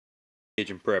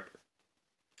Cajun Prepper.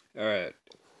 Alright,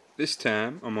 this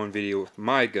time I'm on video with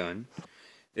my gun.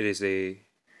 It is a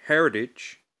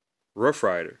Heritage Rough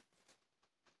Rider.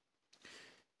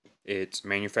 It's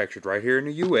manufactured right here in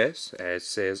the US, as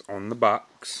says on the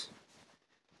box.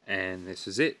 And this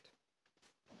is it.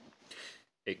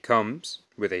 It comes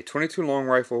with a 22 long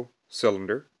rifle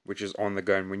cylinder, which is on the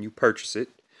gun when you purchase it.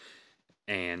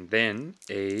 And then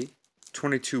a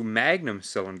 22 Magnum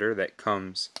cylinder that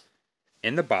comes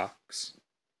in the box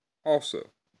also.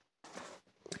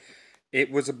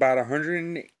 It was about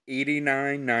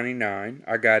 $189.99.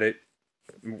 I got it.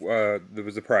 There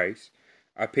was the price.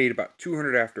 I paid about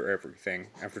 $200 after everything,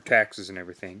 after taxes and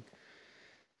everything.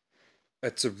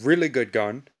 It's a really good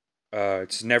gun.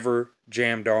 It's never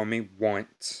jammed on me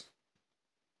once.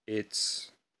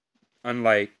 It's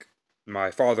unlike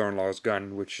my father-in-law's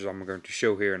gun, which I'm going to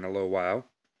show here in a little while.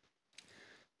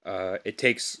 It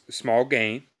takes small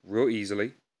game real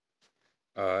easily,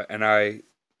 and I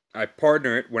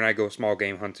partner it when I go small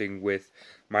game hunting with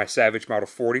my Savage Model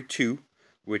 42,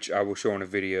 which I will show in a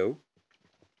video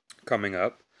coming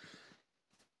up.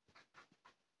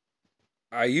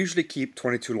 I usually keep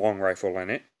 22 long rifle in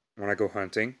it when I go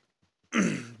hunting,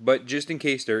 but just in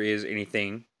case there is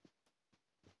anything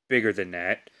bigger than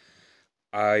that,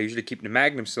 I usually keep the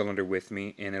Magnum cylinder with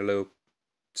me in a little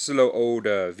old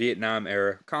Vietnam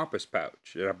era compass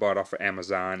pouch that I bought off of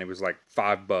Amazon. It was like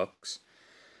 $5.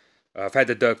 I've had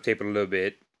to duct tape it a little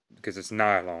bit because it's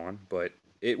nylon, but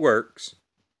it works.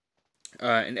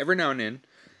 And every now and then,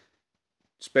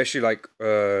 especially like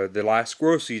the last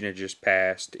squirrel season had just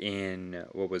passed in,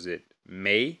 what was it,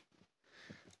 May?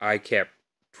 I kept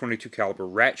 22 caliber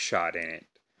rat shot in it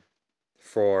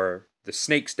for the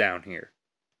snakes down here.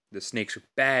 The snakes are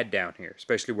bad down here,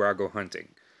 especially where I go hunting.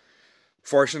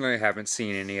 Fortunately, I haven't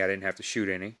seen any. I didn't have to shoot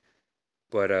any.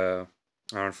 But I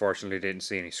unfortunately didn't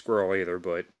see any squirrel either,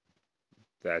 but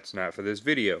that's not for this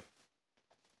video.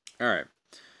 Alright,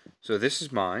 so this is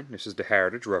mine. This is the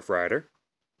Heritage Rough Rider.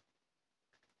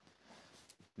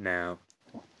 Now,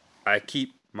 I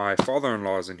keep my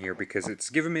father-in-law's in here because it's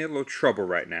giving me a little trouble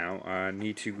right now. I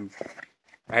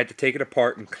had to take it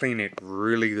apart and clean it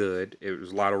really good. It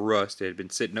was a lot of rust. It had been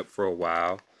sitting up for a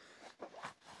while.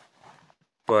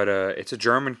 But it's a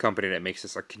German company that makes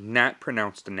this. I cannot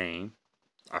pronounce the name.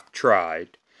 I've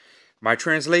tried. My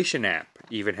translation app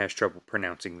even has trouble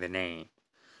pronouncing the name.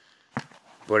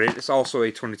 But it's also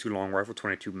a 22 long rifle,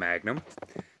 22 Magnum.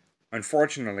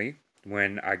 Unfortunately,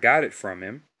 when I got it from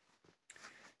him,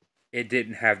 it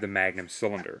didn't have the Magnum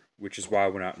cylinder, which is why I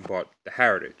went out and bought the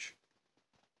Heritage.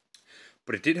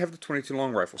 But it did have the 22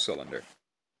 long rifle cylinder,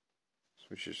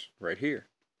 which is right here.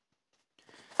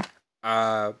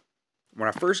 When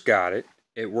I first got it,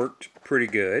 it worked pretty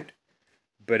good.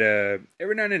 But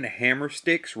every now and then the hammer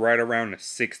sticks right around the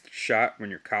 6th shot when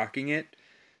you're cocking it.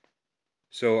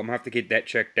 So I'm going to have to get that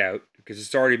checked out because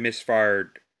it's already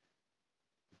misfired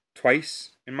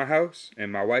twice in my house.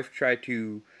 And my wife tried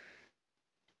to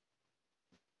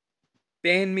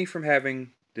ban me from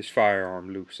having this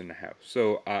firearm loose in the house.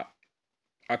 So I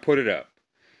put it up.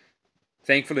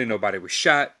 Thankfully, nobody was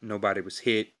shot. Nobody was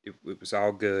hit. It was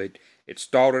all good. It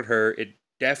startled her. It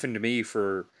deafened me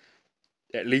for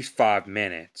at least 5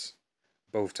 minutes.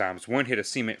 Both times. One hit a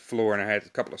cement floor and I had a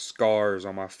couple of scars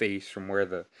on my face from where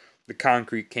the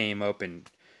concrete came up and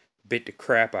bit the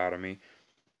crap out of me.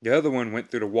 The other one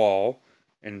went through the wall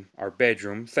in our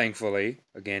bedroom. Thankfully,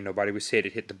 again, nobody was hit.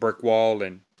 It hit the brick wall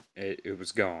and it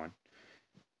was gone.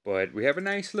 But we have a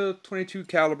nice little 22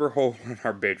 caliber hole in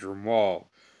our bedroom wall.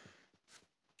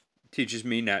 It teaches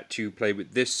me not to play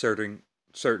with this certain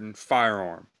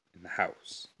firearm in the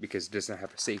house because it doesn't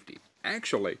have a safety.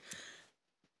 Actually,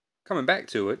 coming back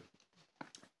to it,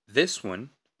 this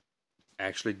one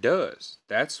actually does.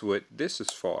 That's what this is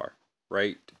for,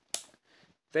 right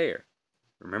there.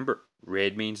 Remember,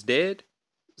 red means dead.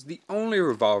 It's the only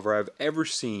revolver I've ever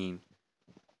seen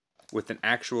with an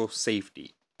actual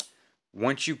safety.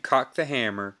 Once you cock the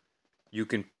hammer, you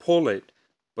can pull it,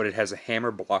 but it has a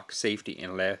hammer block safety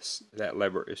unless that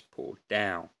lever is pulled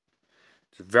down.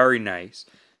 It's very nice.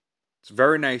 It's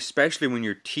very nice, especially when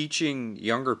you're teaching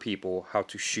younger people how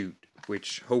to shoot,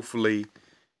 which hopefully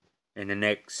in the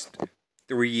next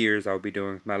 3 years I'll be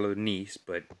doing with my little niece,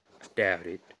 but I doubt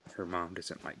it. Her mom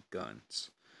doesn't like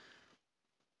guns.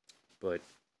 But,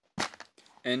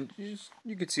 and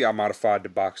you can see I modified the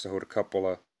box to hold a couple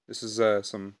of, this is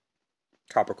some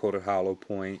copper-coated hollow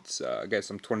points. I got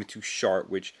some 22 Sharp,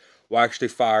 which will actually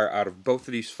fire out of both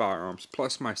of these firearms,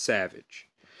 plus my Savage.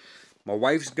 My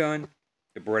wife's gun,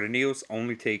 the Beretta Needles,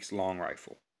 only takes long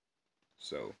rifle.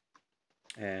 So,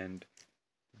 and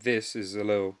this is a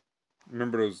little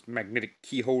remember those magnetic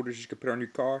key holders you could put on your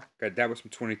car? That was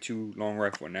some 22 long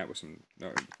rifle, and that was some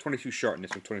 22 short and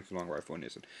this one 22 long rifle and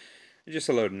this one. It's just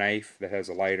a little knife that has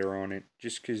a lighter on it.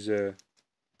 Just because you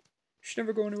should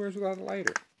never go anywhere without a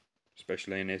lighter,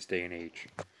 especially in this day and age.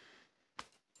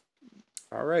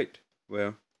 All right.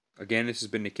 Well, again, this has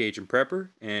been the Cajun Prepper,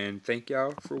 and thank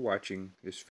y'all for watching this